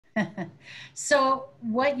So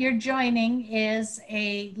what you're joining is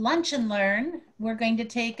a lunch and learn. We're going to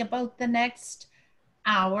take about the next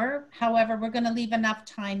hour. However, we're going to leave enough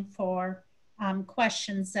time for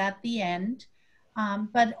questions at the end.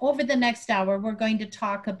 But over the next hour, we're going to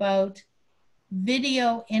talk about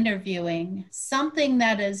video interviewing, something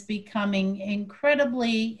that is becoming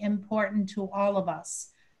incredibly important to all of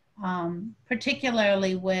us,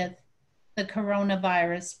 particularly with the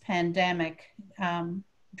coronavirus pandemic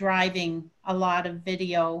driving a lot of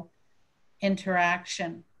video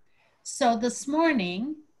interaction. So this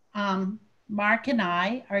morning, Marc and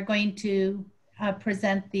I are going to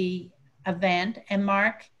present the event. And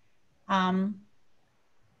Marc,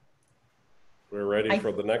 we're ready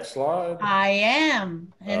for the next slide. I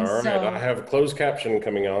am. And all right, so I have closed caption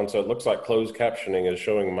coming on, so it looks like closed captioning is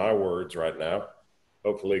showing my words right now.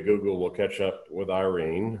 Hopefully Google will catch up with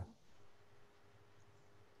Irene.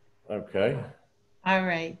 Okay. All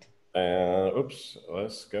right. Oops,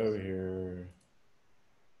 let's go here.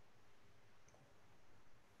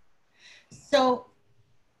 So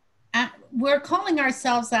we're calling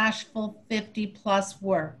ourselves Asheville 50 Plus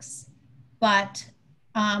Works, but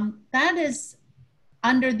that is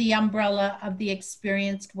under the umbrella of the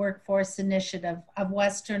Experienced Workforce Initiative of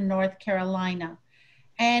Western North Carolina.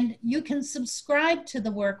 And you can subscribe to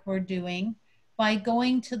the work we're doing by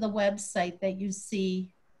going to the website that you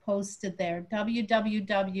see posted there,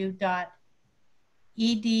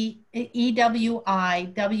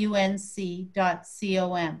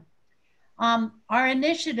 www.ewiwnc.com. Our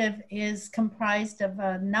initiative is comprised of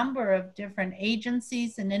a number of different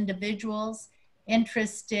agencies and individuals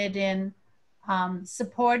interested in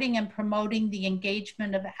supporting and promoting the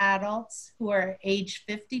engagement of adults who are age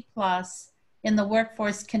 50 plus in the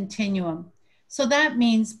workforce continuum. So that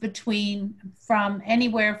means from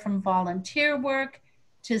anywhere from volunteer work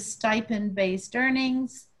to stipend-based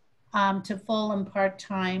earnings to full and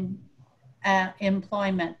part-time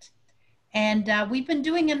employment. And we've been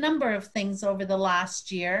doing a number of things over the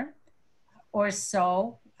last year or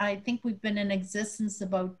so. I think we've been in existence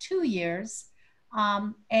about 2 years.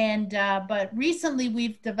 But recently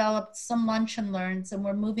we've developed some lunch and learns, and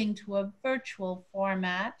we're moving to a virtual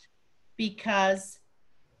format because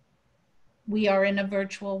we are in a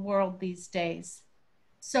virtual world these days.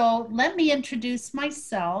 So let me introduce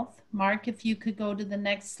myself. Marc, if you could go to the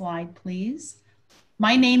next slide, please.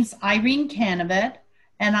 My name's Irene Canivet,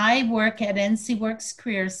 and I work at NC Works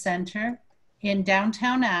Career Center in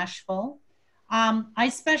downtown Asheville. I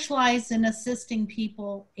specialize in assisting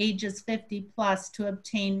people ages 50 plus to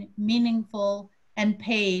obtain meaningful and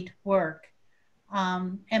paid work.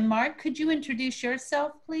 And Marc, could you introduce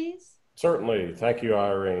yourself, please? Certainly. Thank you,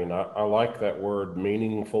 Irene. I like that word,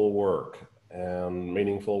 meaningful work. And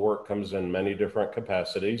meaningful work comes in many different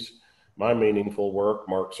capacities. My meaningful work,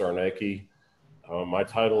 Marc Czarnecki, my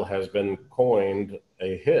title has been coined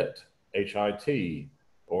a HIT, H-I-T,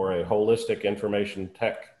 or a holistic information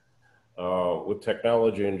tech with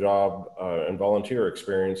technology and job and volunteer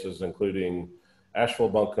experiences, including Asheville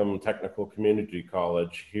Buncombe Technical Community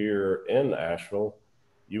College here in Asheville,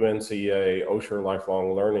 UNCA Osher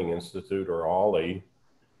Lifelong Learning Institute, or OLLI.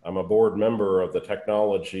 I'm a board member of the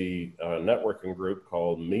technology networking group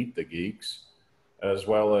called Meet the Geeks, as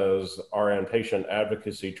well as RN Patient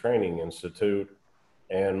Advocacy Training Institute,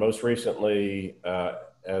 and most recently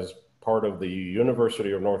as part of the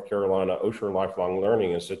University of North Carolina Osher Lifelong Learning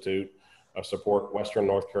Institute, I support Western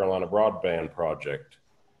North Carolina Broadband Project.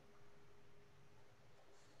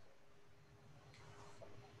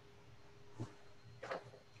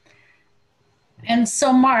 And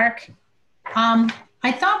so, Marc,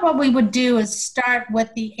 I thought what we would do is start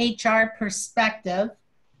with the HR perspective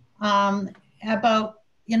about,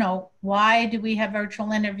 why do we have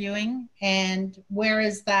virtual interviewing and where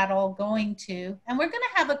is that all going to? And we're going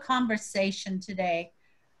to have a conversation today.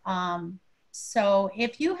 So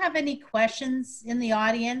if you have any questions in the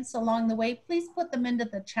audience along the way, please put them into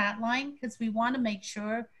the chat line because we want to make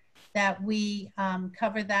sure that we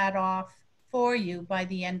cover that off for you by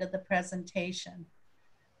the end of the presentation.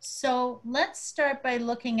 So let's start by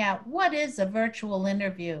looking at what is a virtual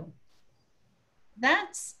interview.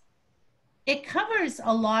 It covers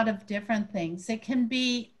a lot of different things. It can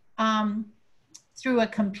be through a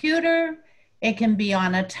computer, it can be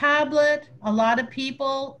on a tablet. A lot of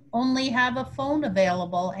people only have a phone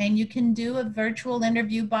available and you can do a virtual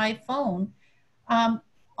interview by phone.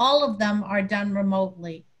 All of them are done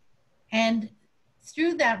remotely. And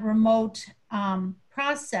through that remote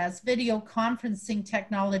process, video conferencing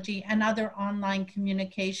technology and other online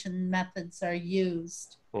communication methods are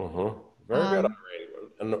used. Very good,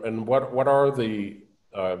 Irene. And what are the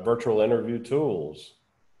virtual interview tools?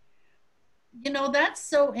 You know, that's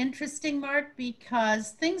so interesting, Mark,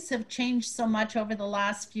 because things have changed so much over the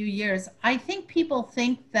last few years. I think people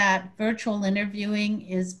think that virtual interviewing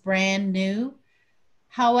is brand new.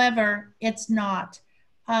 However, it's not.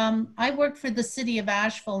 I worked for the city of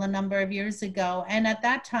Asheville a number of years ago, and at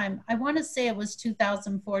that time, I want to say it was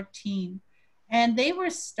 2014, and they were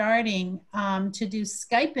starting to do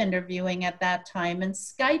Skype interviewing at that time, and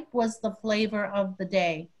Skype was the flavor of the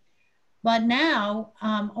day. But now,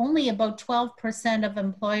 only about 12% of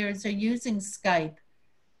employers are using Skype.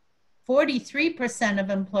 43% of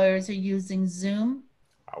employers are using Zoom,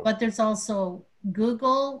 but there's also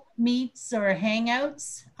Google Meets or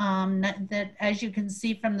Hangouts that, as you can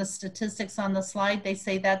see from the statistics on the slide, they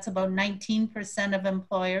say that's about 19% of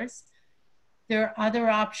employers. There are other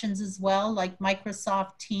options as well, like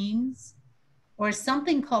Microsoft Teams or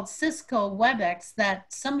something called Cisco WebEx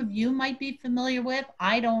that some of you might be familiar with.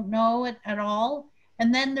 I don't know it at all.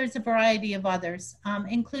 And then there's a variety of others,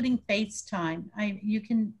 including FaceTime. You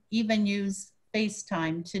can even use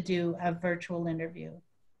FaceTime to do a virtual interview.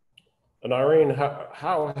 And Irene,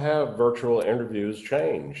 how have virtual interviews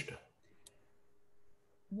changed?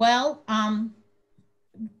 Well,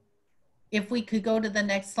 if we could go to the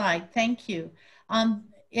next slide, thank you.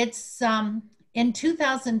 It's in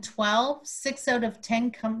 2012, 6 out of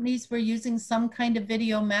 10 companies were using some kind of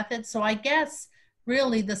video method. So I guess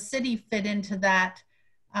really the city fit into that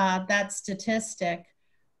that statistic.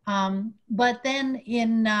 But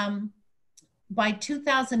then by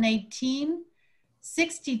 2018,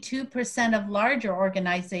 62% of larger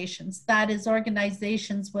organizations, that is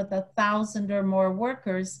organizations with 1,000 or more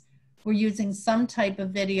workers, were using some type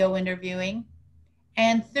of video interviewing.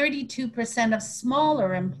 And 32% of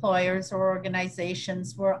smaller employers or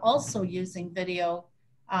organizations were also using video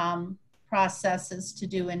processes to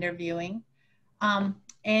do interviewing. I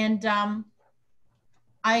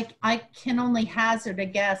can only hazard a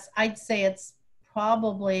guess. I'd say it's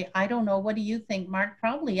probably, I don't know, what do you think, Mark?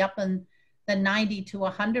 Probably up in the 90 to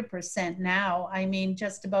 100% now. I mean,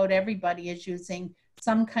 just about everybody is using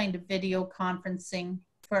some kind of video conferencing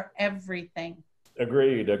for everything.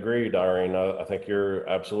 Agreed, Irene. I think you're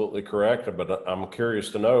absolutely correct, but I'm curious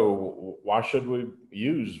to know, why should we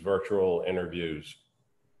use virtual interviews?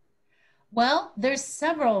 Well, there's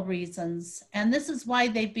several reasons, and this is why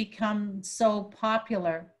they've become so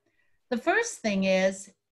popular. The first thing is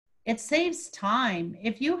it saves time.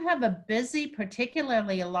 If you have a busy,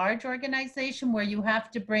 particularly a large organization where you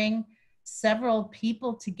have to bring several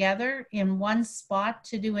people together in one spot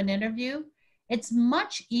to do an interview, it's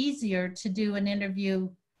much easier to do an interview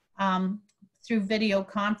through video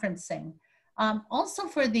conferencing. Also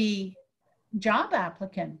for the job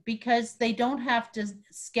applicant, because they don't have to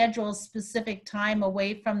schedule specific time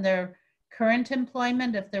away from their current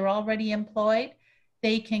employment. If they're already employed,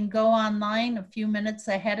 they can go online a few minutes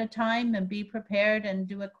ahead of time and be prepared and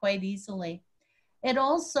do it quite easily. It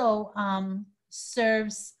also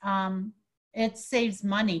it saves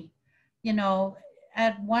money. You know,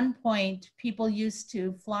 at one point, people used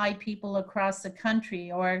to fly people across the country,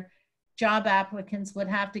 or job applicants would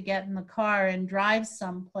have to get in the car and drive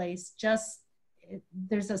someplace.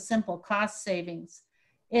 There's a simple cost savings.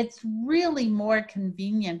 It's really more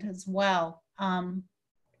convenient as well.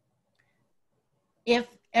 If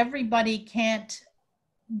everybody can't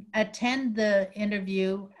attend the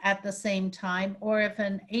interview at the same time, or if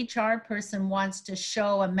an HR person wants to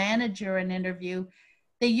show a manager an interview,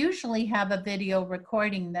 they usually have a video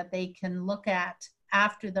recording that they can look at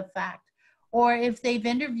after the fact. Or if they've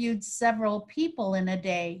interviewed several people in a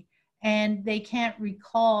day and they can't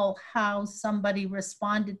recall how somebody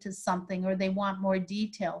responded to something, or they want more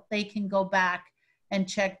detail, they can go back and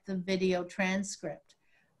check the video transcript.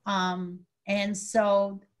 And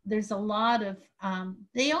so there's a lot of,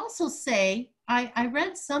 they also say, I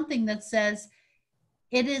read something that says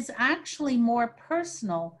it is actually more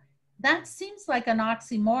personal. That seems like an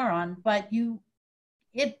oxymoron, but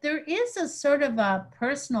there is a sort of a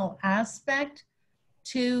personal aspect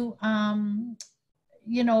to,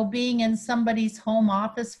 you know, being in somebody's home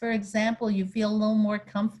office, for example. You feel a little more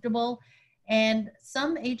comfortable. And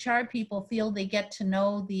some HR people feel they get to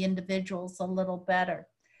know the individuals a little better.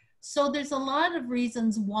 So there's a lot of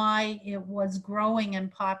reasons why it was growing in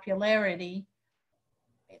popularity.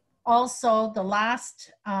 Also, the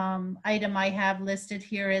last item I have listed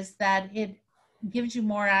here is that it gives you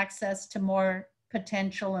more access to more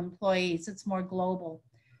potential employees. It's more global.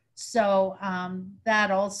 So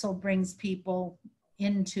that also brings people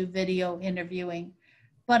into video interviewing.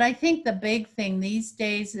 But I think the big thing these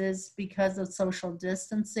days is, because of social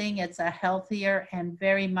distancing, it's a healthier and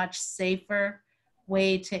very much safer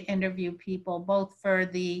way to interview people, both for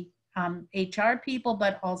the HR people,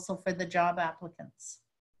 but also for the job applicants.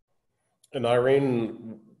 And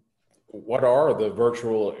Irene, what are the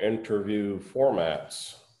virtual interview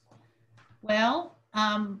formats? Well,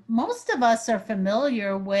 most of us are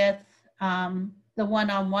familiar with the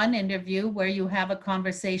one-on-one interview where you have a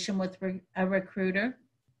conversation with a recruiter.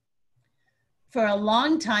 For a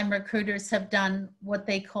long time, recruiters have done what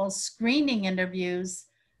they call screening interviews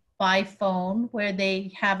by phone, where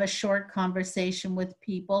they have a short conversation with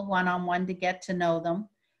people one-on-one to get to know them.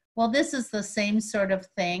 Well, this is the same sort of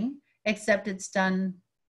thing, except it's done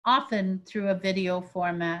often through a video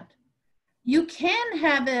format. You can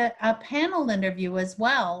have a panel interview as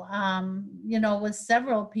well, with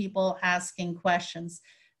several people asking questions.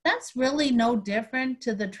 That's really no different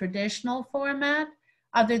to the traditional format,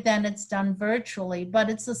 other than it's done virtually, but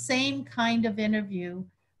it's the same kind of interview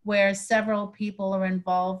where several people are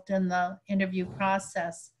involved in the interview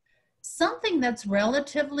process. Something that's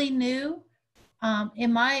relatively new,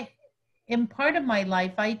 in part of my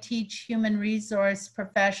life, I teach human resource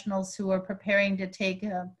professionals who are preparing to take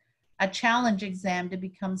a challenge exam to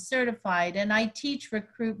become certified, and I teach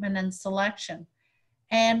recruitment and selection.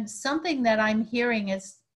 And something that I'm hearing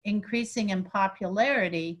is increasing in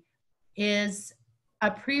popularity is a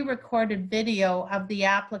pre-recorded video of the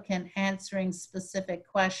applicant answering specific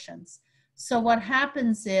questions. So what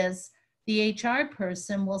happens is the HR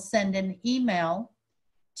person will send an email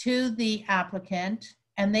to the applicant,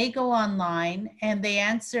 and they go online and they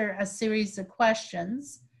answer a series of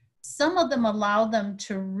questions. Some of them allow them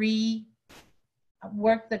to rework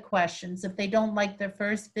the questions. If they don't like their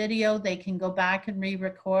first video, they can go back and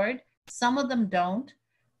re-record. Some of them don't,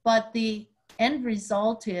 but the end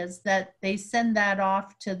result is that they send that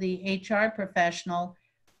off to the HR professional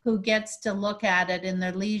who gets to look at it in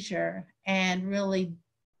their leisure and really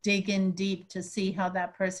dig in deep to see how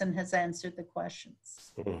that person has answered the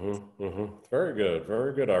questions. Very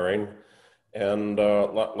good, Irene. And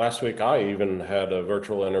last week I even had a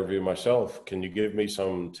virtual interview myself. Can you give me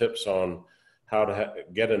some tips on how to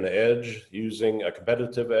get an edge, using a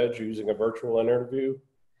competitive edge, using a virtual interview?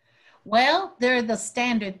 Well, they're the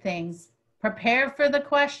standard things. Prepare for the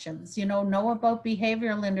questions, know about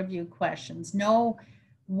behavioral interview questions, know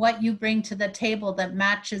what you bring to the table that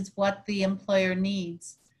matches what the employer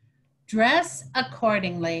needs. Dress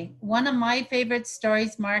accordingly. One of my favorite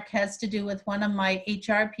stories, Marc, has to do with one of my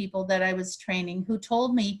HR people that I was training who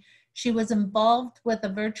told me she was involved with a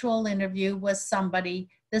virtual interview with somebody.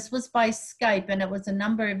 This was by Skype, and it was a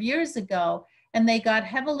number of years ago, and they got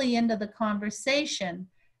heavily into the conversation.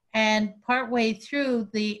 And partway through,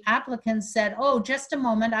 the applicant said, "Oh, just a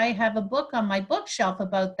moment, I have a book on my bookshelf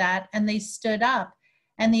about that." And they stood up.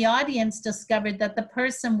 And the audience discovered that the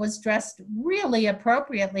person was dressed really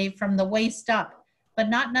appropriately from the waist up, but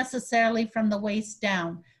not necessarily from the waist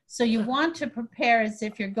down. So you want to prepare as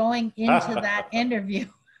if you're going into that interview.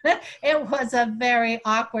 It was a very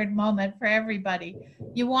awkward moment for everybody.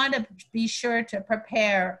 You want to be sure to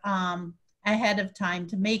prepare ahead of time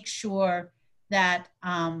to make sure that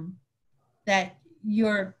that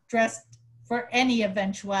you're dressed for any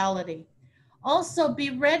eventuality. Also,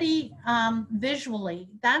 be ready visually.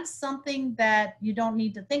 That's something that you don't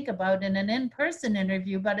need to think about in an in-person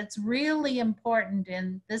interview, but it's really important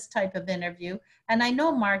in this type of interview. And I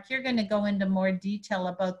know, Marc, you're going to go into more detail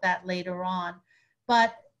about that later on.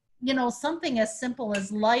 But, something as simple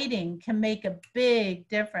as lighting can make a big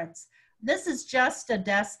difference. This is just a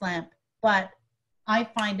desk lamp, but I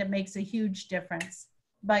find it makes a huge difference.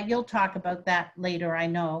 But you'll talk about that later, I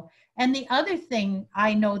know. And the other thing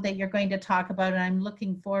I know that you're going to talk about, and I'm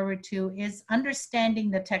looking forward to, is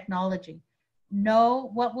understanding the technology.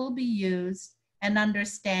 Know what will be used and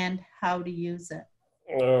understand how to use it.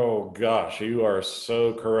 Oh gosh, you are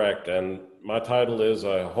so correct. And my title is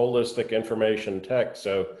a holistic information tech.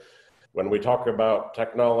 So when we talk about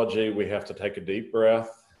technology, we have to take a deep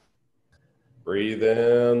breath, breathe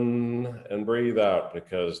in and breathe out,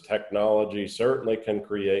 because technology certainly can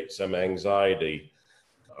create some anxiety.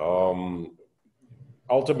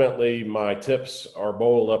 Ultimately, my tips are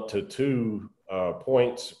boiled up to two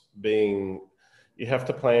points, being you have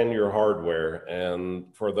to plan your hardware. And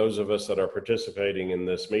for those of us that are participating in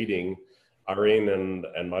this meeting, Irene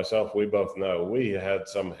and myself, we both know we had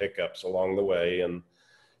some hiccups along the way, and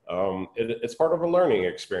it's part of a learning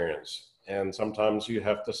experience. And sometimes you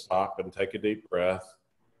have to stop and take a deep breath,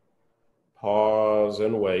 pause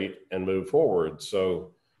and wait and move forward.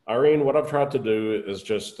 So Irene, what I've tried to do is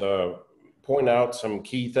just point out some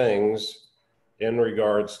key things in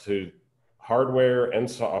regards to hardware and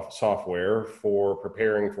software for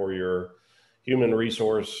preparing for your human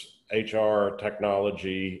resource HR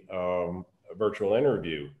technology virtual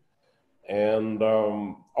interview. And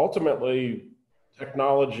ultimately,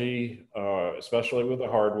 technology, especially with the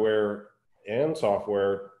hardware and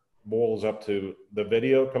software, boils up to the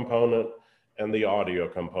video component and the audio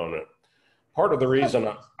component. Part of the reason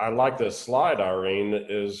I like this slide, Irene,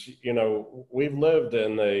 is, you know, we've lived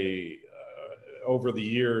in over the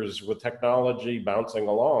years with technology bouncing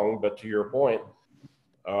along, but to your point,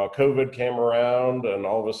 COVID came around and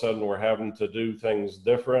all of a sudden we're having to do things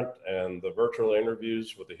different, and the virtual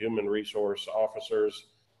interviews with the human resource officers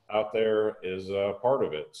out there is part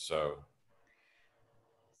of it. So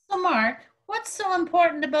Mark, what's so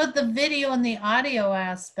important about the video and the audio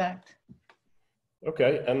aspect?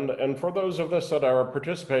 okay, and for those of us that are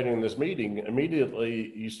participating in this meeting,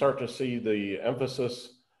 immediately you start to see the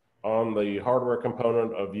emphasis on the hardware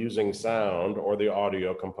component of using sound, or the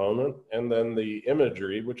audio component, and then the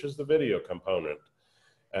imagery, which is the video component,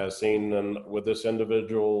 as seen with this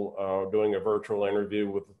individual doing a virtual interview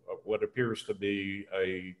with what appears to be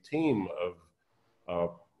a team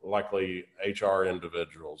of likely HR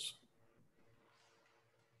individuals.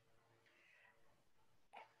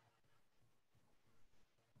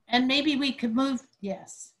 And maybe we could move,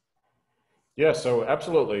 yes. Yeah, so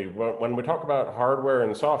absolutely. When we talk about hardware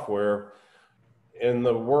and software, in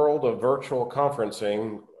the world of virtual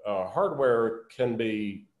conferencing, hardware can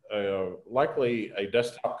be likely a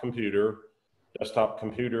desktop computer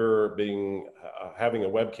being having a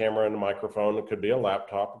web camera and a microphone. It could be a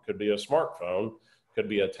laptop, it could be a smartphone, it could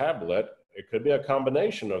be a tablet, it could be a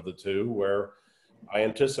combination of the two, where I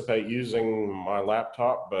anticipate using my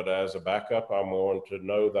laptop, but as a backup, I'm going to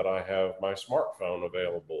know that I have my smartphone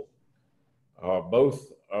available.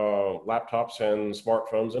 Both laptops and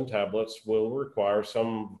smartphones and tablets will require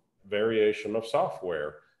some variation of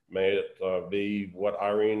software. May it be what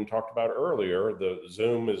Irene talked about earlier. The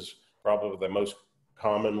Zoom is probably the most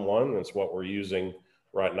common one. It's what we're using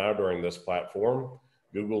right now during this platform.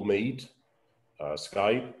 Google Meet,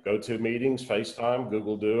 Skype, GoToMeetings, FaceTime,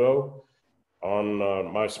 Google Duo. On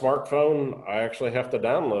my smartphone, I actually have to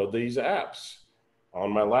download these apps. On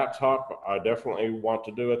my laptop, I definitely want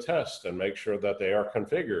to do a test and make sure that they are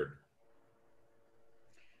configured.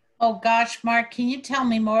 Oh gosh, Mark, can you tell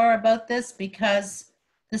me more about this? Because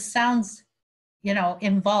this sounds, you know,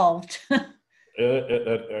 involved.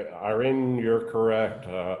 Irene, you're correct.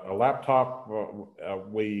 A laptop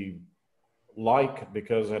we like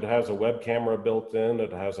because it has a web camera built in,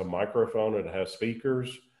 it has a microphone, it has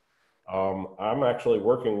speakers. I'm actually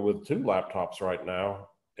working with two laptops right now,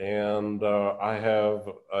 and I have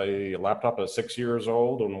a laptop that's 6 years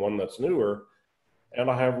old and one that's newer. And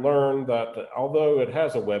I have learned that although it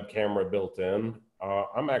has a web camera built in,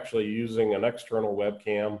 I'm actually using an external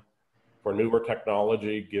webcam for newer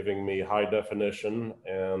technology, giving me high definition.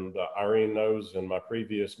 And Irene knows in my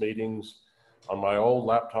previous meetings, on my old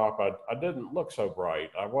laptop, I didn't look so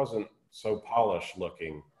bright. I wasn't so polished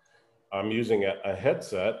looking. I'm using a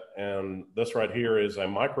headset, and this right here is a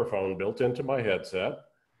microphone built into my headset,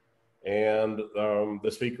 and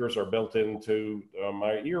the speakers are built into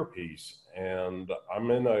my earpiece. And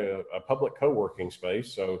I'm in a public co-working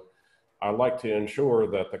space, so I like to ensure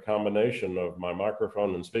that the combination of my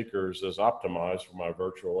microphone and speakers is optimized for my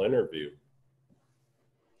virtual interview.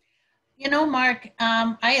 You know, Mark,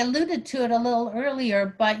 I alluded to it a little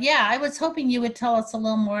earlier, but yeah, I was hoping you would tell us a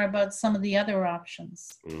little more about some of the other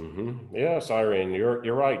options. Yes, Irene,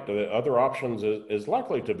 you're right. The other options is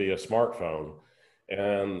likely to be a smartphone.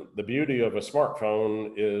 And the beauty of a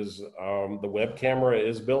smartphone is the web camera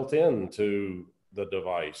is built into the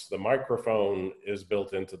device. The microphone is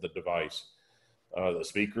built into the device. The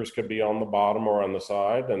speakers could be on the bottom or on the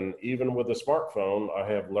side. And even with a smartphone, I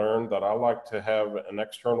have learned that I like to have an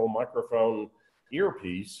external microphone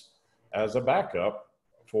earpiece as a backup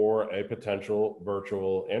for a potential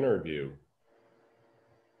virtual interview.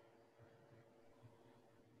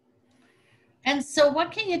 And so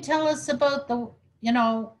what can you tell us about the, you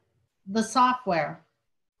know, the software?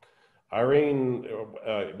 Irene,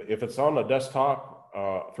 if it's on a desktop,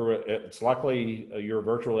 it's likely your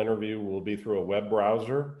virtual interview will be through a web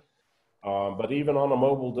browser. But even on a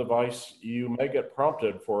mobile device, you may get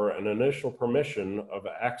prompted for an initial permission of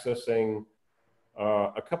accessing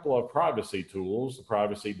a couple of privacy tools, the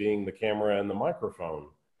privacy being the camera and the microphone.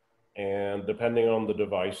 And depending on the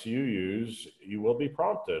device you use, you will be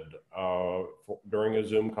prompted during a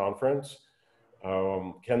Zoom conference.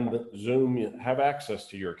 Can Zoom have access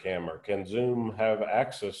to your camera? Can Zoom have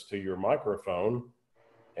access to your microphone?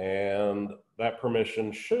 And that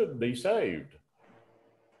permission should be saved.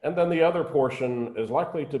 And then the other portion is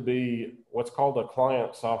likely to be what's called a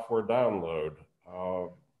client software download.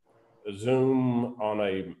 Zoom on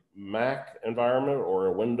a Mac environment or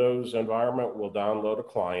a Windows environment will download a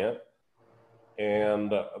client.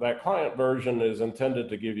 And that client version is intended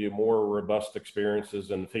to give you more robust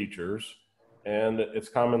experiences and features. And it's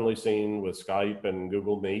commonly seen with Skype and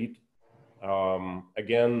Google Meet.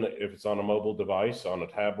 Again, if it's on a mobile device, on a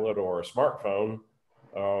tablet or a smartphone,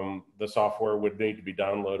 the software would need to be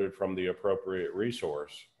downloaded from the appropriate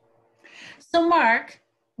resource. So Mark,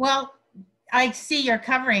 well, I see you're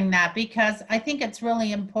covering that because I think it's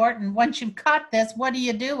really important. Once you've caught this, what do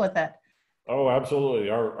you do with it? Oh, absolutely.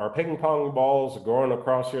 Our ping pong balls going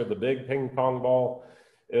across here, the big ping pong ball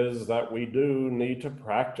is that we do need to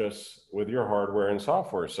practice with your hardware and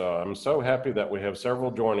software. So I'm so happy that we have several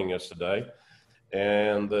joining us today,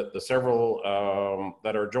 and the several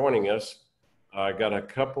that are joining us, I got a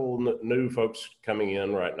couple new folks coming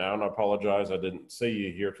in right now, and I apologize I didn't see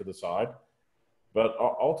you here to the side. But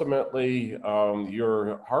ultimately,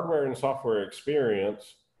 your hardware and software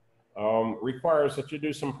experience requires that you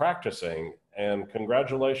do some practicing. And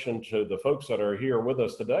congratulations to the folks that are here with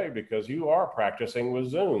us today, because you are practicing with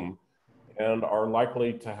Zoom and are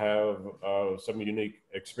likely to have some unique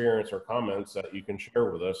experience or comments that you can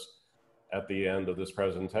share with us at the end of this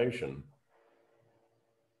presentation.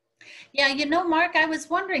 Yeah, you know, Mark, I was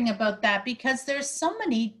wondering about that because there's so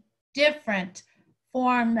many different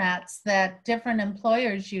formats that different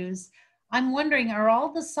employers use. I'm wondering, are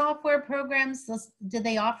all the software programs, do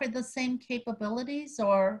they offer the same capabilities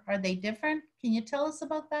or are they different? Can you tell us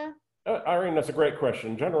about that? Irene, that's a great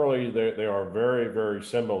question. Generally, they are very, very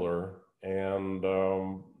similar, and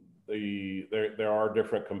there are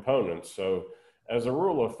different components. So as a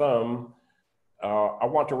rule of thumb, I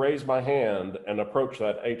want to raise my hand and approach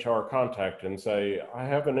that HR contact and say, I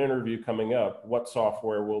have an interview coming up. What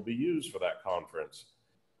software will be used for that conference?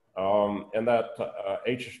 And that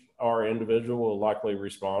HR individual will likely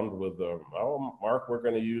respond with, oh, Mark, we're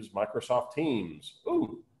going to use Microsoft Teams.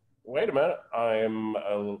 Ooh, wait a minute. I'm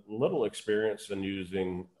a little experienced in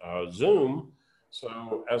using Zoom.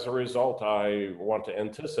 So as a result, I want to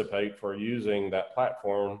anticipate for using that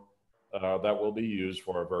platform that will be used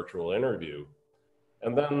for a virtual interview.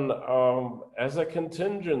 And then as a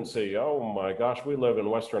contingency, oh my gosh, we live in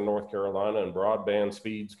Western North Carolina and broadband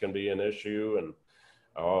speeds can be an issue. And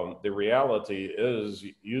the reality is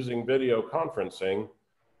using video conferencing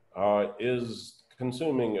is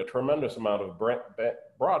consuming a tremendous amount of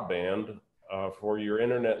broadband for your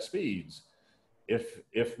internet speeds.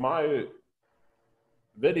 If my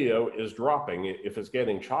video is dropping, if it's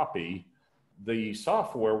getting choppy, the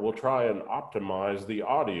software will try and optimize the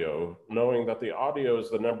audio, knowing that the audio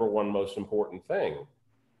is the #1 most important thing.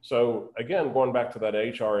 So again, going back to that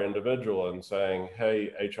HR individual and saying,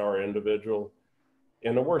 hey, HR individual,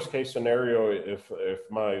 in the worst case scenario, if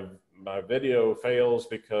my video fails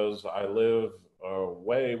because I live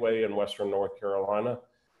way in Western North Carolina,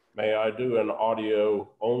 may I do an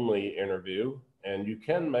audio only interview? And you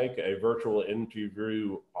can make a virtual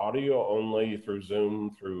interview audio only through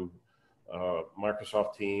Zoom, through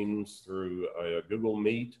Microsoft Teams, through Google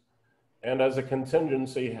Meet, and as a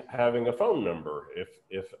contingency, having a phone number.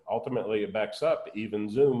 If ultimately it backs up, even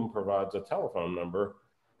Zoom provides a telephone number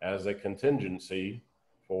as a contingency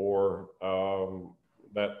for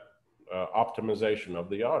that optimization of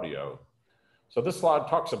the audio. So this slide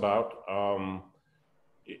talks about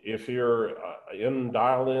if you're in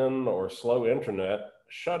dial-in or slow internet,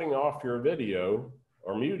 shutting off your video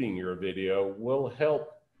or muting your video will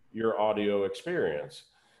help your audio experience.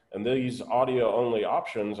 And these audio only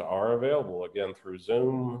options are available again through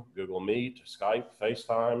Zoom, Google Meet, Skype,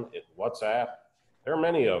 FaceTime, WhatsApp. There are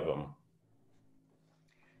many of them.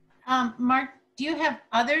 Mark, do you have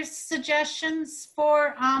other suggestions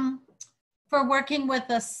for working with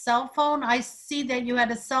a cell phone? I see that you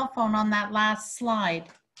had a cell phone on that last slide.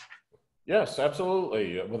 Yes,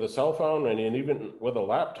 absolutely. With a cell phone and even with a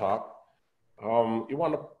laptop, you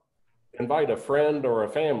want to invite a friend or a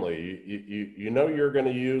family. You know you're going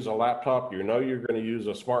to use a laptop. You know you're going to use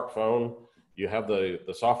a smartphone. You have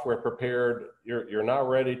the software prepared. You're now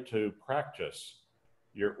ready to practice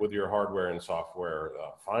with your hardware and software.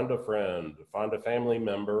 Find a friend, find a family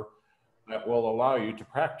member that will allow you to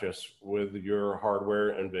practice with your hardware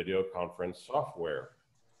and video conference software.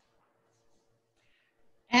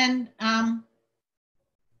 And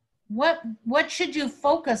what should you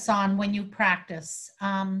focus on when you practice?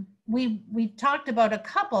 We talked about a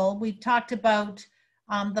couple. We talked about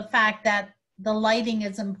the fact that the lighting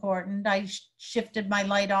is important. I shifted my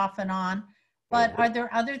light off and on, but are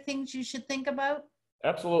there other things you should think about?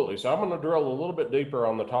 Absolutely. So I'm going to drill a little bit deeper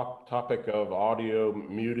on the topic of audio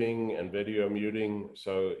muting and video muting.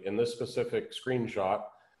 So in this specific screenshot,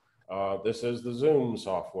 This is the Zoom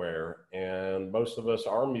software, and most of us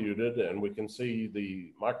are muted, and we can see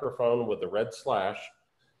the microphone with the red slash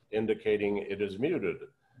indicating it is muted.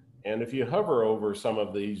 And if you hover over some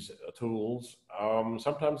of these tools,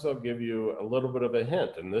 sometimes they'll give you a little bit of a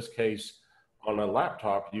hint. In this case, on a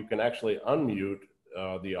laptop, you can actually unmute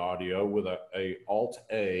the audio with a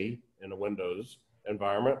Alt-A in a Windows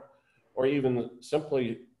environment, or even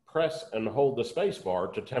simply press and hold the space bar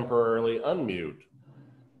to temporarily unmute.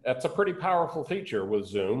 That's a pretty powerful feature with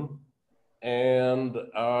Zoom. And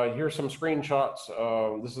here's some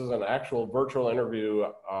screenshots. This is an actual virtual interview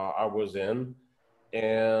I was in.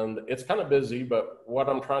 And it's kind of busy, but what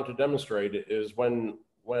I'm trying to demonstrate is when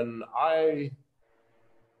I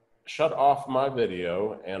shut off my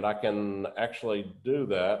video, and I can actually do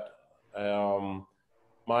that,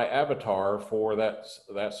 my avatar for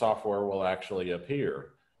that software will actually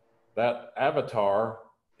appear. That avatar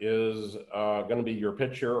is going to be your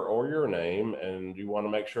picture or your name, and you want to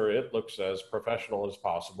make sure it looks as professional as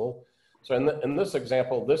possible. So in this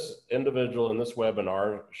example, this individual in this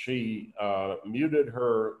webinar, she muted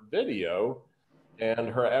her video, and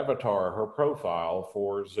her avatar, her profile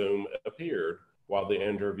for Zoom appeared while the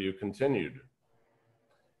interview continued.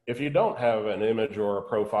 If you don't have an image or a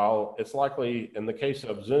profile, it's likely, in the case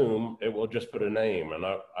of Zoom, it will just put a name. And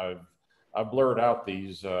I've blurred out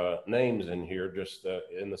these names in here just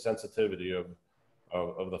in the sensitivity of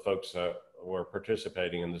the folks that were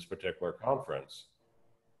participating in this particular conference.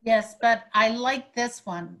 Yes, but I like this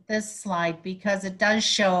one, this slide, because it does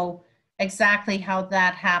show exactly how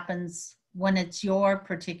that happens when it's your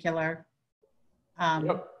particular.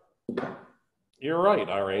 Yep. You're right,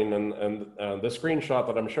 Irene. And the screenshot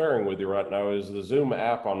that I'm sharing with you right now is the Zoom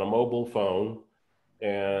app on a mobile phone.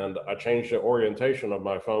 And I changed the orientation of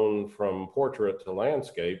my phone from portrait to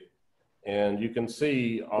landscape. And you can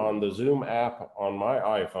see on the Zoom app on my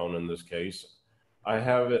iPhone, in this case, I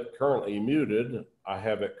have it currently muted. I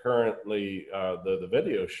have it currently, the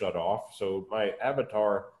video shut off, so my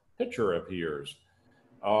avatar picture appears.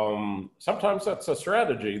 Sometimes that's a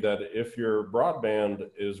strategy that if your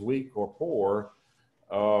broadband is weak or poor,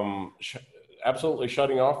 absolutely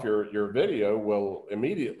shutting off your video will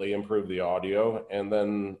immediately improve the audio. And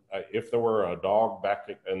then if there were a dog back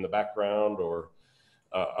in the background or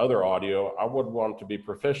other audio, I would want to be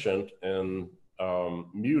proficient in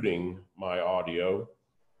muting my audio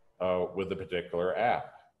with the particular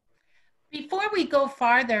app. Before we go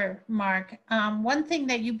farther, Mark, one thing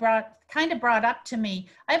that you kind of brought up to me,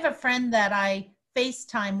 I have a friend that I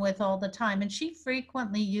FaceTime with all the time, and she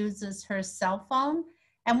frequently uses her cell phone.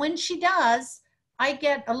 And when she does, I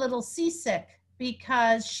get a little seasick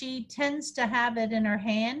because she tends to have it in her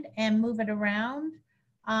hand and move it around.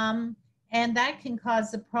 And that can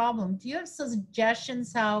cause a problem. Do you have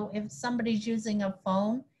suggestions how, if somebody's using a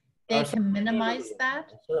phone, they can minimize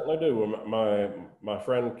that? I certainly do. My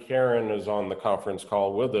friend Karen is on the conference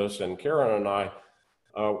call with us, and Karen and I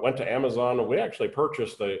went to Amazon, and we actually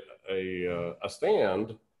purchased a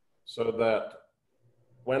stand so that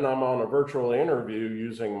when I'm on a virtual interview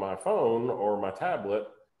using my phone or my tablet,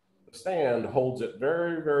 the stand holds it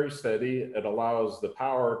very, very steady. It allows the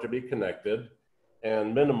power to be connected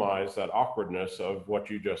and minimize that awkwardness of what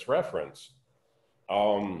you just referenced.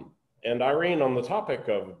 And Irene, on the topic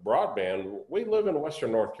of broadband, we live in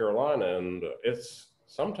Western North Carolina, and it's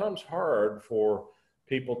sometimes hard for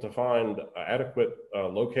people to find adequate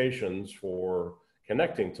locations for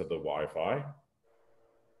connecting to the Wi-Fi.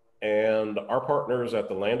 And our partners at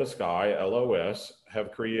the Land of Sky, LOS,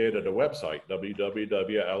 have created a website,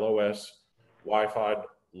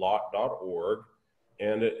 www.loswifi.lot.org.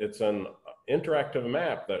 And it's an interactive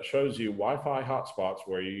map that shows you Wi-Fi hotspots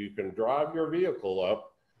where you can drive your vehicle up,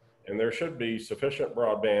 and there should be sufficient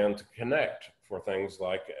broadband to connect for things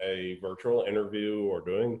like a virtual interview or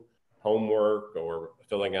doing homework or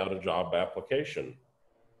filling out a job application.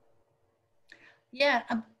 Yeah,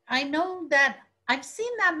 I know that I've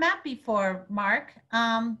seen that map before, Mark,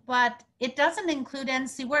 but it doesn't include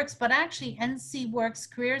NC Works, but actually NC Works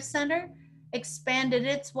Career Center expanded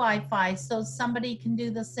its Wi-Fi so somebody can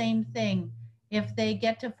do the same thing. If they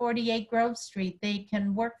get to 48 Grove Street, they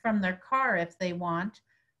can work from their car if they want,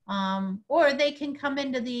 or they can come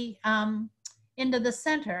into the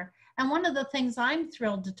center. And one of the things I'm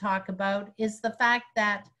thrilled to talk about is the fact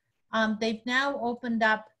that they've now opened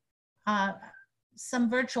up some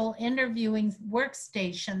virtual interviewing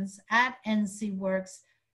workstations at NC Works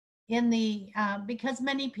in the, because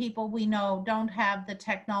many people we know don't have the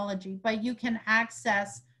technology, but you can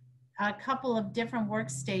access a couple of different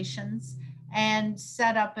workstations and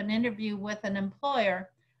set up an interview with an employer.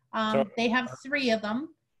 They have 3 of them,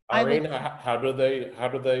 I Irene, would, how do they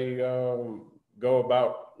go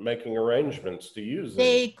about making arrangements to use these?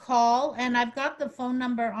 they call, and I've got the phone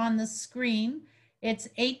number on the screen. It's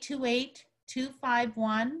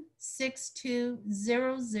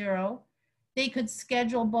 828-251-6200. They could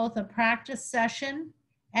schedule both a practice session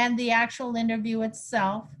and the actual interview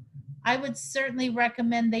itself. I would certainly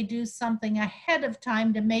recommend they do something ahead of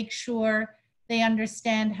time to make sure they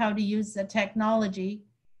understand how to use the technology.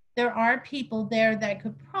 There are people there that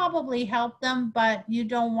could probably help them, but you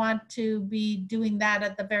don't want to be doing that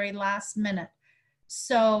at the very last minute.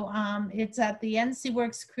 So it's at the NC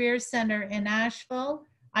Works Career Center in Asheville.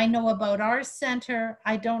 I know about our center.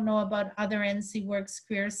 I don't know about other NC Works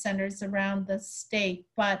Career Centers around the state,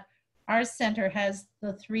 but our center has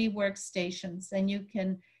the 3 workstations, and you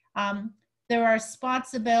can, there are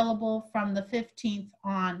spots available from the 15th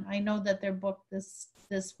on. I know that they're booked this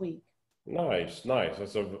week. Nice, nice.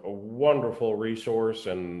 That's a wonderful resource,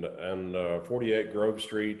 and 48 Grove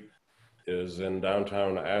Street is in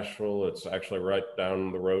downtown Asheville. It's actually right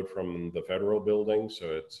down the road from the federal building,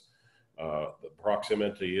 so it's the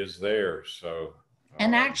proximity is there. So,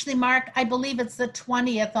 and actually, Mark, I believe it's the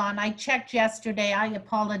 20th on. I checked yesterday. I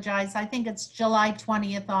apologize. I think it's July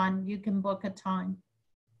 20th on. You can book a time.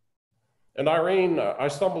 And Irene, I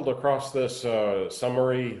stumbled across this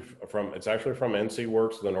summary it's actually from NC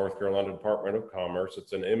Works, the North Carolina Department of Commerce.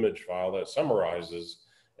 It's an image file that summarizes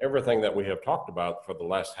everything that we have talked about for the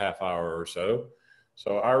last half hour or so.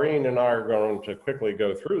 So Irene and I are going to quickly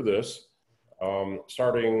go through this,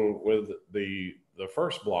 starting with the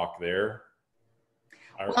first block there.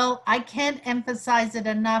 Well, I can't emphasize it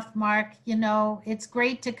enough, Mark. You know, it's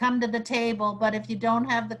great to come to the table, but if you don't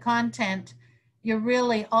have the content, you're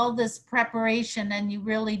really all this preparation and you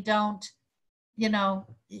really don't, you know,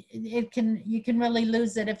 you can really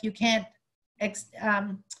lose it if you can't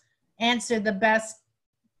answer the best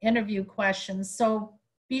interview questions. So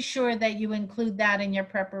be sure that you include that in your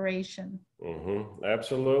preparation. Mm-hmm.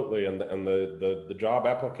 Absolutely. And the job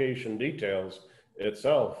application details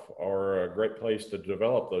itself are a great place to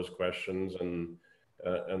develop those questions and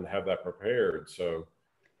have that prepared. So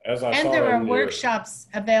as I saw, and there are workshops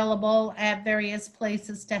available at various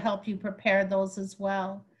places to help you prepare those as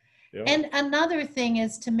well. Yeah. And another thing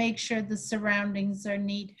is to make sure the surroundings are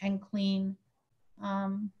neat and clean.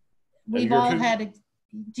 We've all had,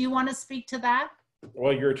 do you want to speak to that?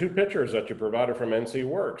 Well, your 2 pictures that you provided from NC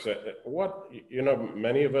Works,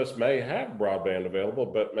 many of us may have broadband available,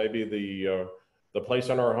 but maybe the place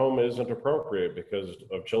in our home isn't appropriate because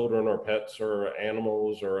of children or pets or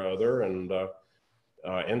animals or other. And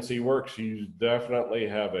NC Works, you definitely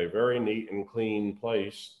have a very neat and clean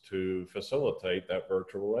place to facilitate that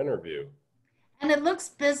virtual interview. And it looks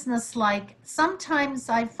business-like. Sometimes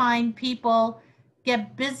I find people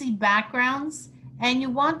get busy backgrounds and you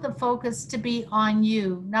want the focus to be on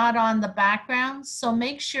you, not on the background. So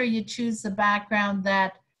make sure you choose the background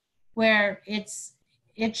where it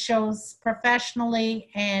shows professionally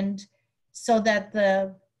and so that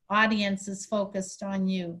the audience is focused on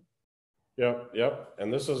you. Yep. And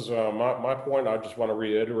this is my point. I just want to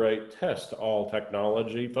reiterate, test all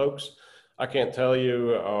technology, folks. I can't tell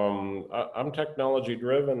you, I'm technology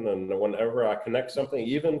driven, and whenever I connect something,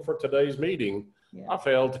 even for today's meeting, I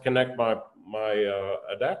failed to connect my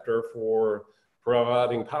adapter for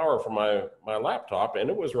providing power for my laptop, and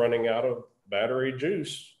it was running out of battery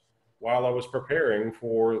juice while I was preparing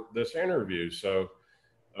for this interview. So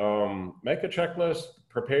make a checklist,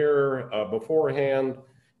 prepare beforehand.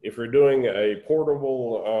 If you're doing a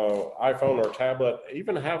portable iPhone or tablet,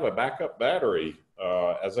 even have a backup battery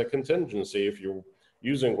as a contingency if you're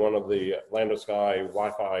using one of the Land of Sky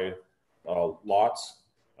Wi-Fi lots.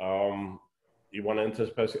 You want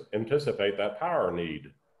to anticipate that power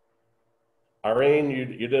need. Irene,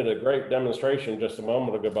 you did a great demonstration just a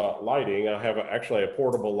moment ago about lighting. I have actually a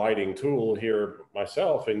portable lighting tool here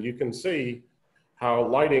myself, and you can see how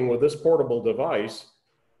lighting with this portable device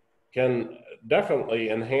can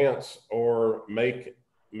definitely enhance or make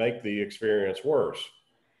the experience worse.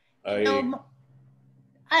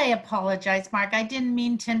 I apologize, Mark. I didn't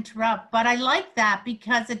mean to interrupt, but I like that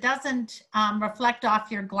because it doesn't reflect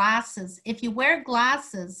off your glasses. If you wear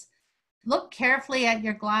glasses, look carefully at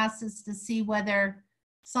your glasses to see whether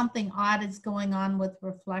something odd is going on with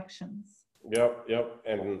reflections. Yep.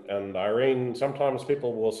 And Irene, sometimes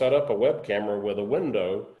people will set up a web camera with a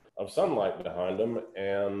window of sunlight behind them,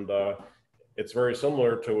 and it's very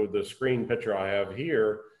similar to the screen picture I have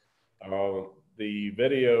here. The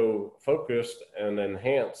video focused and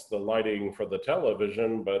enhanced the lighting for the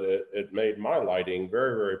television, but it made my lighting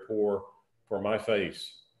very, very poor for my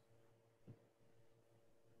face.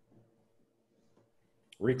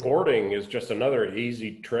 Recording is just another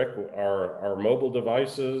easy trick. Our mobile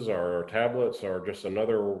devices, our tablets are just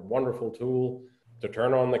another wonderful tool to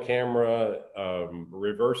turn on the camera,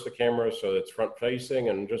 reverse the camera so it's front facing,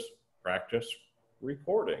 and just practice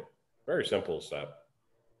recording. Very simple step.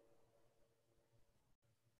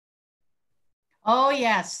 Oh,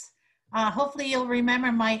 yes. Hopefully you'll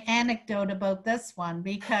remember my anecdote about this one,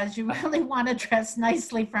 because you really want to dress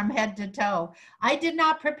nicely from head to toe. I did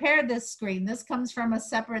not prepare this screen. This comes from a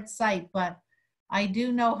separate site, but I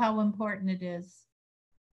do know how important it is.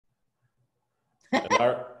 And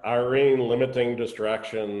Irene, limiting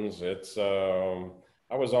distractions. It's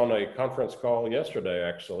I was on a conference call yesterday,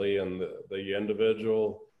 actually, and the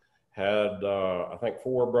individual had I think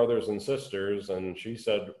 4 brothers and sisters, and she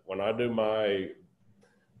said, when I do my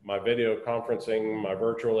video conferencing, my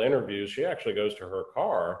virtual interviews, she actually goes to her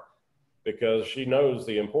car because she knows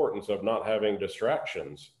the importance of not having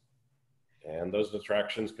distractions. And those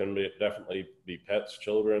distractions can definitely be pets,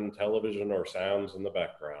 children, television, or sounds in the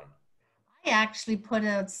background. I actually put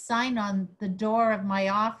a sign on the door of my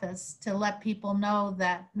office to let people know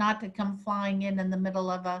that not to come flying in the middle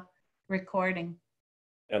of a recording.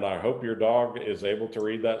 And I hope your dog is able to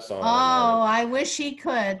read that sign. Oh, I wish he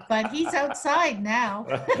could, but he's outside now.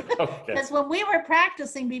 Because when we were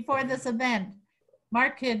practicing before this event,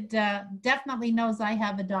 Marc could, definitely knows I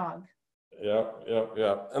have a dog. Yeah.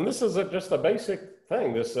 And this is just a basic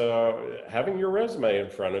thing, this having your resume in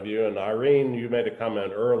front of you. And Irene, you made a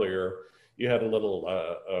comment earlier. You had a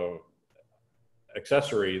little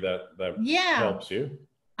accessory that helps you.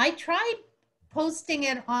 I tried posting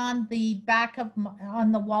it on the back of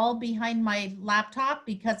on the wall behind my laptop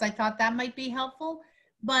because I thought that might be helpful,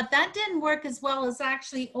 but that didn't work as well as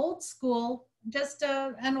actually old school, just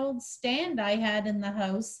an old stand I had in the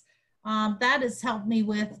house. That has helped me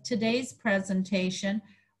with today's presentation.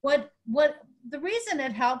 What the reason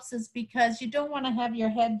it helps is because you don't want to have your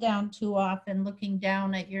head down too often looking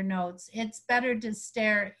down at your notes. It's better to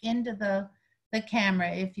stare into the camera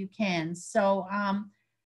if you can. So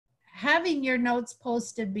having your notes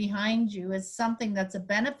posted behind you is something that's a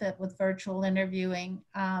benefit with virtual interviewing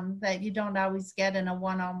that you don't always get in a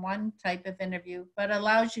one-on-one type of interview, but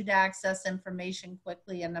allows you to access information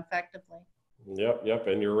quickly and effectively. Yep.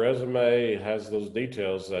 And your resume has those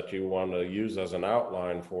details that you want to use as an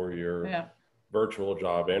outline for your virtual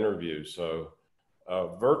job interview. So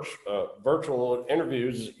virtual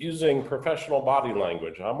interviews using professional body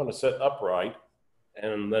language. I'm going to sit upright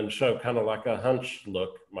and then show kind of like a hunched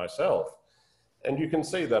look myself. And you can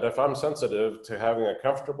see that if I'm sensitive to having a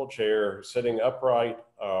comfortable chair, sitting upright,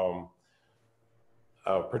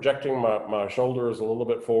 projecting my shoulders a little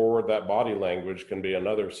bit forward, that body language can be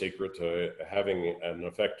another secret to having an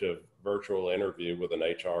effective virtual interview with an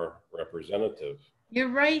HR representative. You're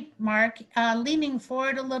right, Marc. Leaning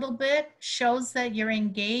forward a little bit shows that you're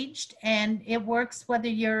engaged, and it works whether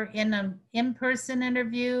you're in an in-person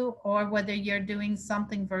interview or whether you're doing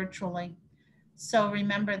something virtually. So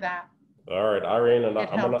remember that. All right, Irene, and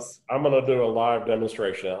I'm gonna do a live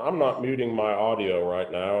demonstration. I'm not muting my audio right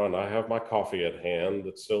now, and I have my coffee at hand.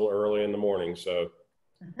 It's still early in the morning, so.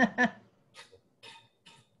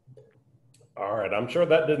 All right, I'm sure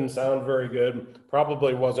that didn't sound very good.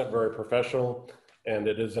 Probably wasn't very professional. And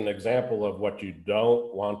it is an example of what you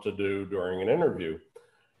don't want to do during an interview.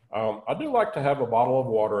 I do like to have a bottle of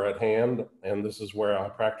water at hand, and this is where I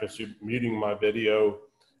practice muting my video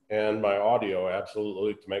and my audio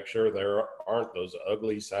absolutely to make sure there aren't those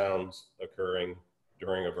ugly sounds occurring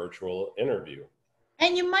during a virtual interview.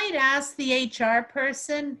 And you might ask the HR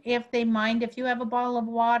person if they mind if you have a bottle of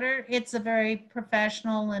water. It's a very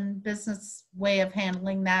professional and business way of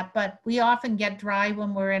handling that, but we often get dry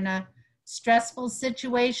when we're in a stressful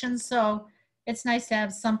situation, so it's nice to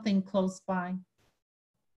have something close by.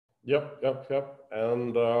 Yep.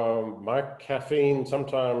 And my caffeine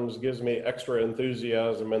sometimes gives me extra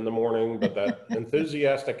enthusiasm in the morning, but that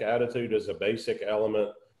enthusiastic attitude is a basic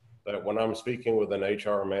element that when I'm speaking with an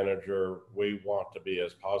HR manager, we want to be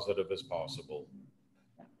as positive as possible.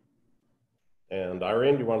 And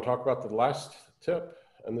Irene, do you want to talk about the last tip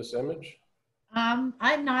in this image? I'm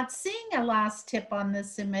not seeing a last tip on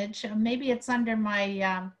this image. Maybe it's under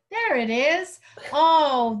my, there it is.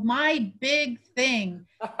 Oh, my big thing.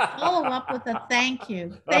 Follow up with a thank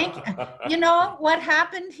you. Thank you. You know what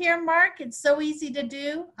happened here, Marc? It's so easy to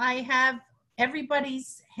do. I have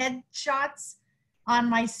everybody's headshots on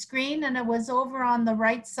my screen, and it was over on the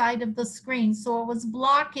right side of the screen. So it was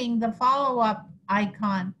blocking the follow-up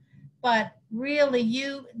icon. But really,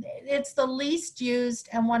 it's the least used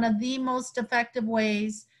and one of the most effective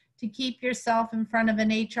ways to keep yourself in front of an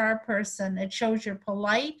HR person. It shows you're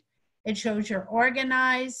polite, It shows you're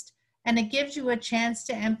organized, and it gives you a chance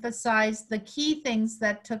to emphasize the key things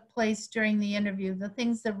that took place during the interview, the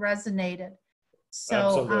things that resonated.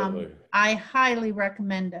 So Absolutely. I highly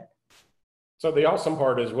recommend it. So the awesome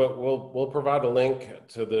part is we'll provide a link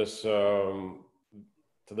to this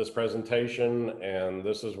presentation, and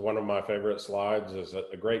this is one of my favorite slides. Is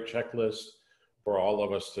a great checklist for all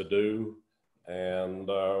of us to do. And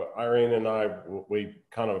Irene and I, we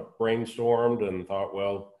kind of brainstormed and thought,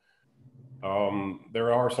 well,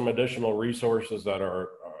 there are some additional resources that are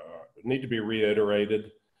need to be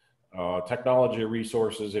reiterated. Technology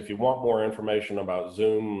resources. If you want more information about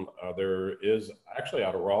Zoom, there is actually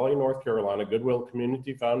out of Raleigh, North Carolina, Goodwill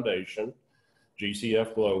Community Foundation,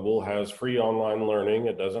 GCF Global, has free online learning.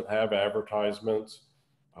 It doesn't have advertisements.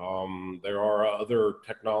 There are other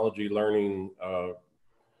technology learning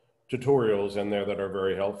tutorials in there that are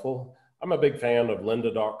very helpful. I'm a big fan of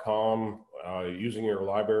lynda.com. Using your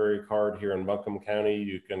library card here in Buncombe County,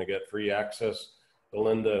 you can get free access to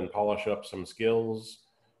Lynda and polish up some skills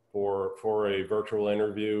for a virtual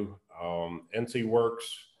interview. NC Works,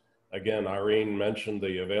 again, Irene mentioned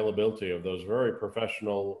the availability of those very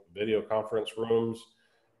professional video conference rooms,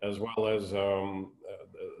 as well as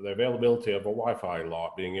the availability of a Wi-Fi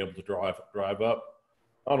lot, being able to drive up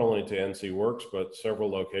not only to NC Works, but several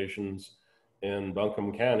locations in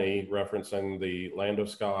Buncombe County, referencing the Land of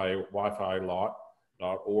Sky Wi-Fi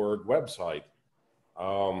lot.org website.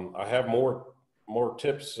 I have more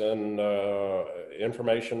tips and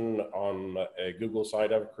information on a Google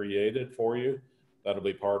site I've created for you. That'll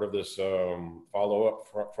be part of this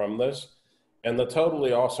follow-up from this. And the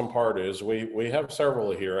totally awesome part is we have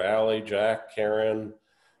several here. Allie, Jack, Karen,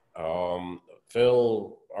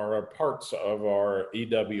 Phil are parts of our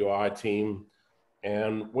EWI team.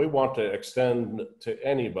 And we want to extend to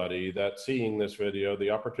anybody that's seeing this video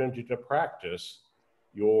the opportunity to practice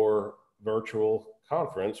your virtual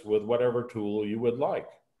conference with whatever tool you would like.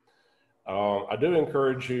 I do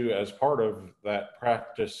encourage you, as part of that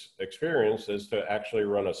practice experience, is to actually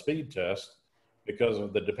run a speed test because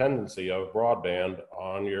of the dependency of broadband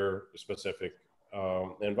on your specific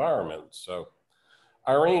environment. So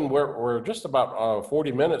Irene, we're just about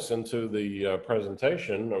 40 minutes into the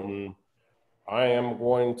presentation, and I am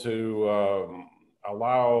going to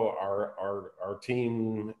allow our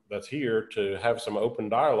team that's here to have some open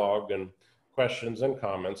dialogue and questions and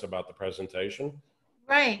comments about the presentation.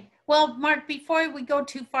 Right. Well, Mark, before we go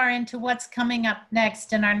too far into what's coming up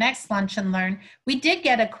next in our next Lunch and Learn, we did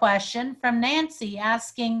get a question from Nancy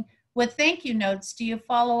asking, with thank you notes, do you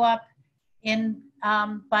follow up in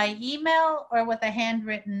by email or with a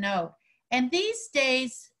handwritten note? And these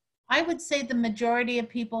days, I would say the majority of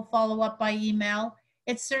people follow up by email.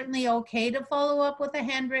 It's certainly okay to follow up with a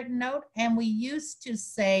handwritten note, and we used to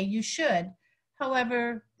say you should.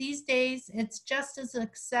 However, these days, it's just as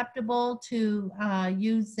acceptable to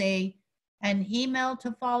use an email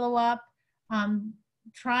to follow up.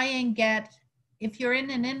 Try and get, if you're in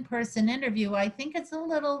an in-person interview, I think it's a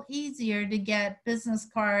little easier to get business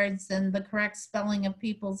cards and the correct spelling of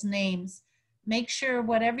people's names. Make sure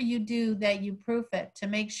whatever you do that you proof it to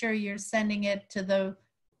make sure you're sending it to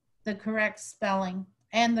the correct spelling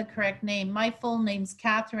and the correct name. My full name's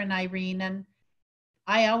Catherine Irene, and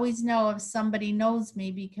I always know if somebody knows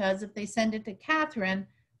me, because if they send it to Catherine,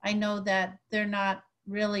 I know that they're not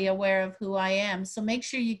really aware of who I am. So make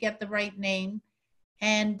sure you get the right name.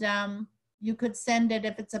 And you could send it,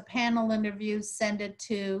 if it's a panel interview, send it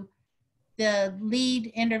to the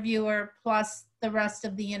lead interviewer plus the rest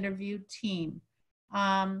of the interview team.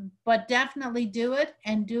 But definitely do it,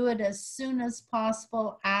 and do it as soon as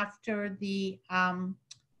possible after the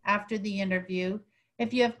interview.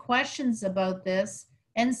 If you have questions about this,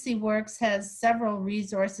 NC Works has several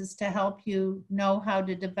resources to help you know how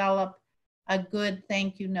to develop a good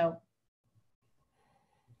thank you note.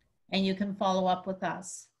 And you can follow up with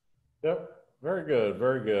us. Yep, very good,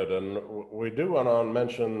 very good. And we do want to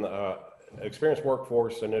mention Experienced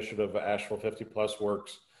Workforce Initiative, Asheville 50 Plus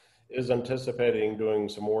Works, is anticipating doing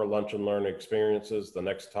some more lunch and learn experiences. The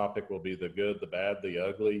next topic will be the good, the bad, the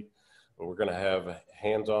ugly. But we're going to have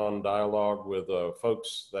hands-on dialogue with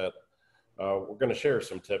folks that we're going to share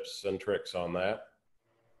some tips and tricks on that.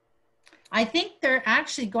 I think they're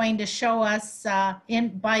actually going to show us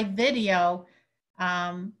by video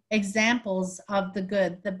examples of the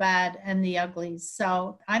good, the bad, and the uglies.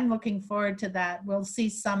 So I'm looking forward to that. We'll see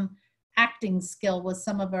some acting skill with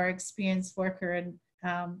some of our experienced worker and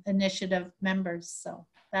initiative members. So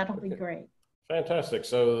that'll be great. Fantastic.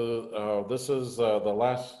 So this is the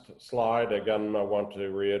last slide. Again, I want to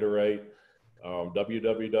reiterate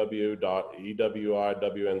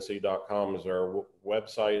www.ewiwnc.com is our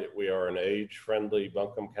website. We are an age-friendly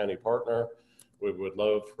Buncombe County partner. We would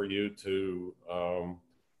love for you to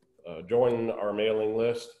join our mailing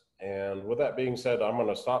list. And with that being said, I'm going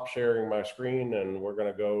to stop sharing my screen and we're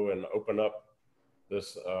going to go and open up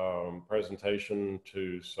this presentation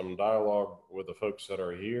to some dialogue with the folks that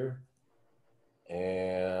are here.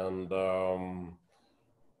 And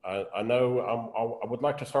I know I would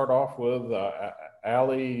like to start off with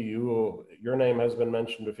Allie. Your name has been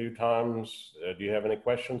mentioned a few times. Do you have any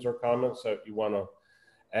questions or comments that you want to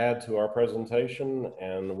add to our presentation?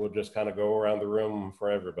 And we'll just kind of go around the room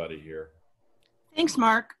for everybody here. Thanks,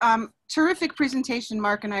 Mark. Terrific presentation,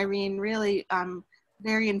 Mark and Irene. Really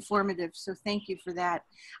very informative. So thank you for that.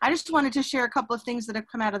 I just wanted to share a couple of things that have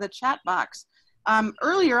come out of the chat box.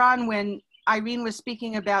 Earlier on, when Irene was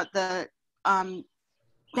speaking about the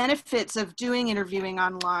benefits of doing interviewing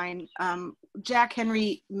online, Jack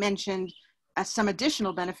Henry mentioned some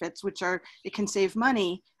additional benefits, which are it can save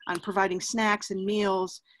money on providing snacks and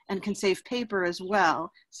meals and can save paper as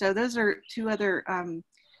well. So those are two other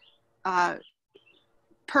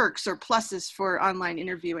perks or pluses for online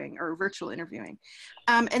interviewing or virtual interviewing.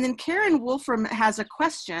 And then Karen Wolfram has a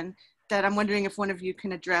question that I'm wondering if one of you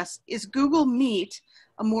can address. Is Google Meet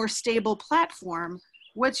a more stable platform?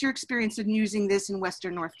 What's your experience in using this in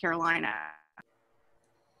Western North Carolina?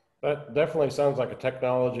 That definitely sounds like a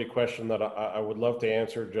technology question that I would love to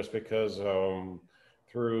answer, just because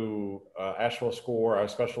through Asheville Score, I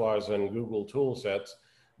specialize in Google tool sets.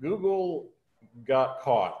 Google got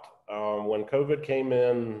caught. When COVID came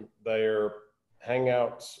in, their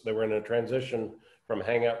Hangouts, they were in a transition from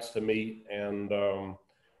Hangouts to Meet, and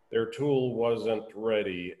their tool wasn't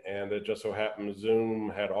ready. And it just so happened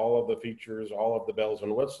Zoom had all of the features, all of the bells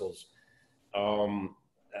and whistles.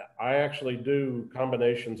 I actually do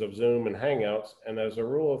combinations of Zoom and Hangouts, and as a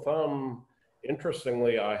rule of thumb,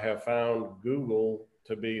 interestingly, I have found Google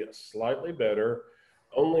to be slightly better,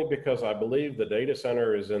 only because I believe the data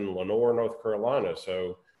center is in Lenoir, North Carolina.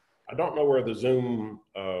 So I don't know where the Zoom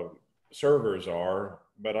servers are,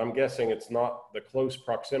 but I'm guessing it's not the close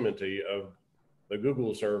proximity of the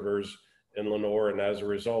Google servers in Lenoir, and as a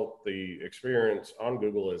result, the experience on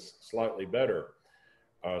Google is slightly better.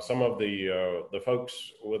 Some of the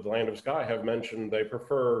folks with Land of Sky have mentioned they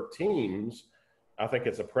prefer Teams. I think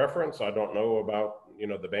it's a preference. I don't know about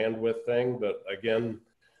the bandwidth thing, but again,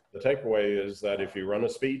 the takeaway is that if you run a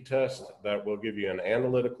speed test, that will give you an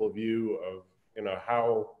analytical view of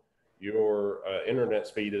how your internet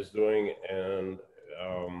speed is doing. And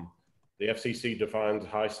the FCC defines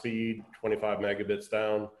high speed, 25 megabits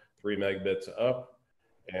down, 3 megabits up.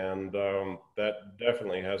 And that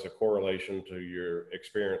definitely has a correlation to your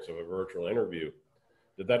experience of a virtual interview.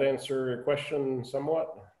 Did that answer your question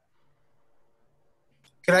somewhat?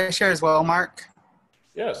 Could I share as well, Mark?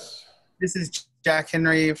 Yes. This is Jack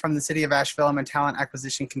Henry from the city of Asheville. I'm a talent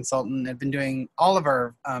acquisition consultant. I've been doing all of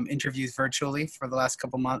our interviews virtually for the last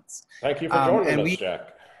couple months. Thank you for joining us, Jack.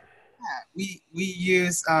 Yeah, we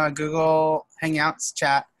use Google Hangouts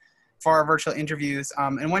chat for our virtual interviews.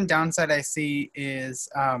 And one downside I see is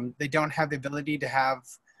they don't have the ability to have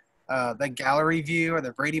the gallery view or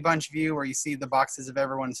the Brady Bunch view where you see the boxes of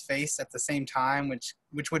everyone's face at the same time,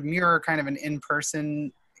 which would mirror kind of an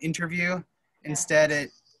in-person interview. Instead, it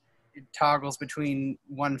toggles between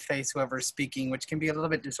one face, whoever's speaking, which can be a little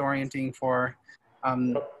bit disorienting for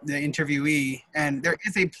the interviewee. And there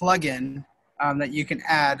is a plugin that you can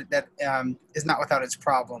add that is not without its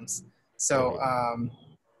problems. So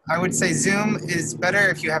I would say Zoom is better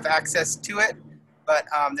if you have access to it, but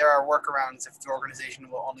there are workarounds if the organization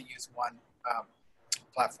will only use one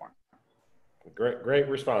platform. Great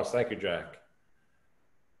response. Thank you, Jack.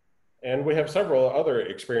 And we have several other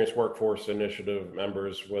Experienced Workforce Initiative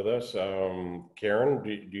members with us. Karen,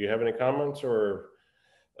 do you have any comments or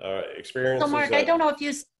experiences? So Mark, I don't know if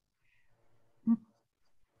you...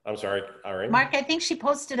 I'm sorry, Irene. Mark, I think she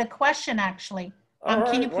posted a question actually.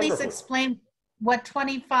 Can you please explain what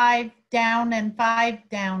 25 down and 5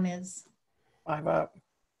 down is? 5 up.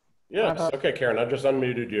 Yes, okay, Karen, I just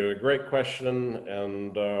unmuted you. A great question.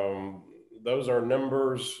 And those are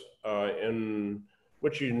numbers in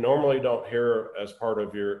which you normally don't hear as part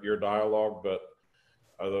of your dialogue, but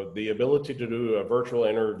the ability to do a virtual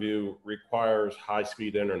interview requires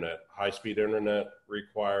high-speed internet. High-speed internet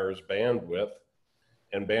requires bandwidth,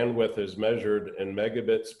 and bandwidth is measured in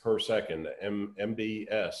megabits per second,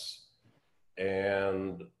 MBS.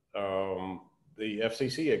 And the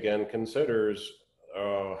FCC, again, considers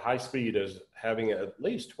high speed as having at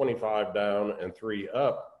least 25 down and 3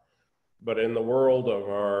 up. But in the world of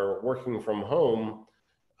our working from home,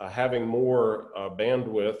 having more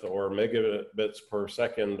bandwidth or megabits per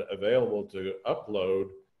second available to upload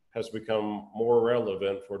has become more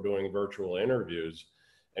relevant for doing virtual interviews.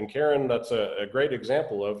 And Karen, that's a great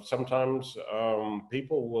example of sometimes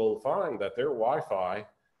people will find that their Wi-Fi,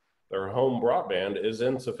 their home broadband is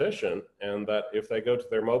insufficient, and that if they go to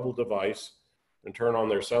their mobile device and turn on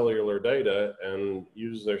their cellular data and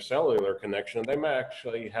use their cellular connection, they may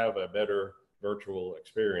actually have a better virtual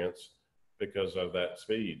experience because of that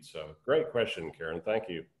speed. So great question, Karen, thank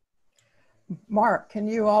you. Mark, can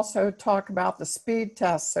you also talk about the speed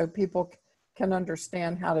test so people can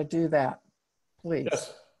understand how to do that, please?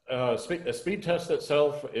 Yes, a speed test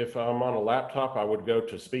itself, if I'm on a laptop, I would go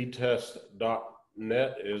to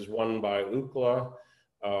speedtest.net, is one by Ookla.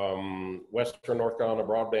 Western North Carolina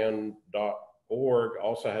Broadband.org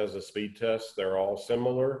also has a speed test. They're all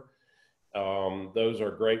similar. Those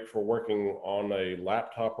are great for working on a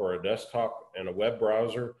laptop or a desktop and a web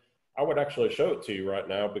browser. I would actually show it to you right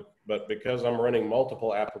now, but because I'm running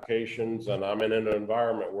multiple applications and I'm in an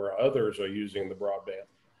environment where others are using the broadband,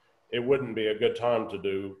 it wouldn't be a good time to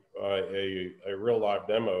do a real live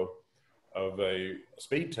demo of a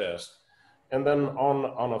speed test. And then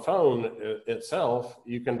on a phone itself,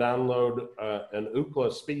 you can download an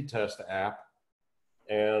Ookla speed test app.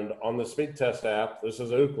 And on the speed test app, this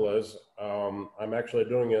is Ookla's, I'm actually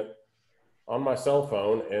doing it on my cell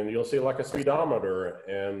phone, and you'll see like a speedometer.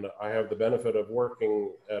 And I have the benefit of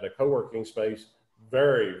working at a co-working space,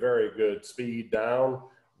 very, very good speed down,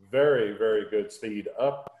 very, very good speed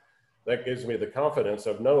up. That gives me the confidence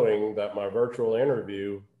of knowing that my virtual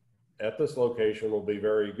interview at this location will be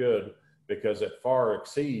very good, because it far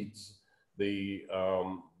exceeds the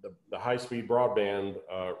high-speed broadband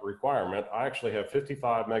requirement. I actually have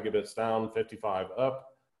 55 megabits down, 55 up.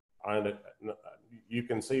 You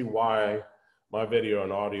can see why my video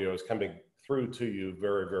and audio is coming through to you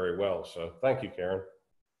very, very well. So thank you, Karen.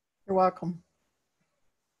 You're welcome.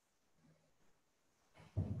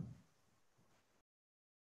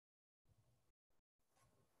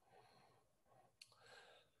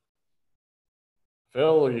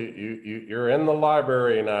 Phil, you're in the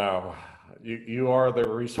library now. You are the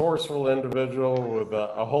resourceful individual with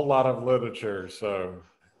a whole lot of literature. So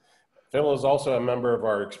Phil is also a member of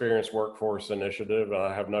our Experienced Workforce Initiative.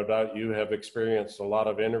 I have no doubt you have experienced a lot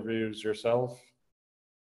of interviews yourself.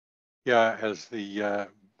 Yeah,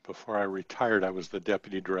 before I retired, I was the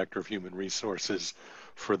Deputy Director of Human Resources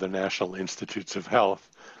for the National Institutes of Health.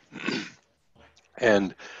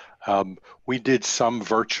 And we did some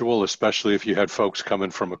virtual, especially if you had folks coming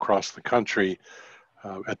from across the country.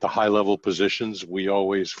 At the high-level positions, we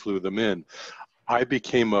always flew them in. I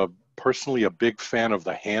became personally a big fan of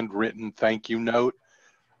the handwritten thank you note.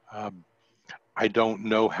 I don't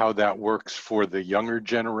know how that works for the younger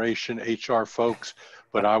generation HR folks,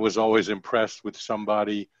 but I was always impressed with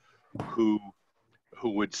somebody who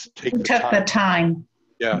would take the time.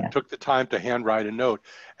 Yeah, took the time to handwrite a note,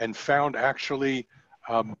 and found actually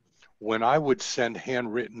when I would send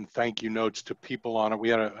handwritten thank you notes to people on it, we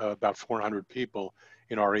had about 400 people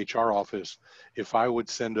in our HR office. If I would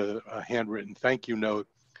send a handwritten thank you note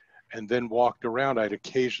and then walked around, I'd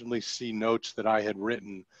occasionally see notes that I had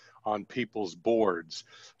written on people's boards.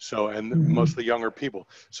 So, and mostly younger people.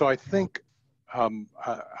 So I think, you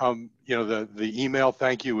know, the email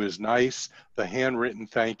thank you is nice. The handwritten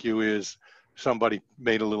thank you is somebody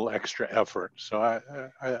made a little extra effort. So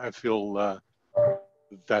I feel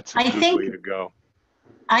that's a good way to go.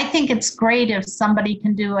 I think it's great if somebody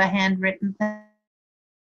can do a handwritten thing.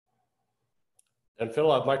 And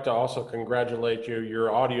Phil, I'd like to also congratulate you.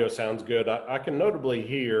 Your audio sounds good. I can notably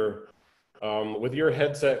hear with your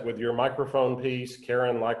headset, with your microphone piece.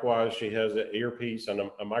 Karen, likewise, she has an earpiece and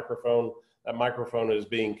a microphone. That microphone is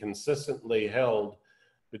being consistently held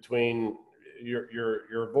between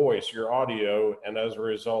your voice, your audio, and as a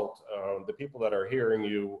result, the people that are hearing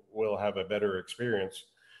you will have a better experience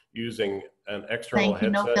using an external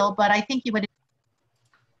headset. Thank you, no, Phil, but I think you would.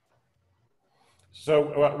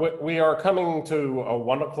 So we are coming to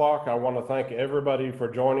 1 o'clock. I want to thank everybody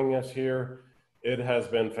for joining us here. It has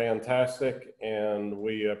been fantastic, and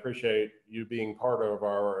we appreciate you being part of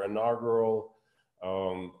our inaugural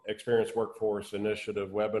Experienced Workforce Initiative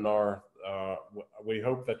webinar. We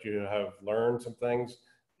hope that you have learned some things.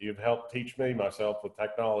 You've helped teach me myself with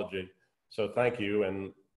technology. So thank you,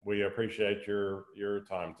 and we appreciate your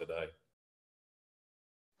time today.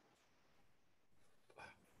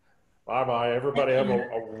 Bye-bye. Everybody have a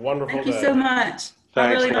wonderful day. Thank you so much. Thanks,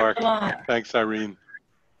 I really Mark. learned a lot. Thanks, Irene.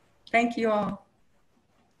 Thank you all.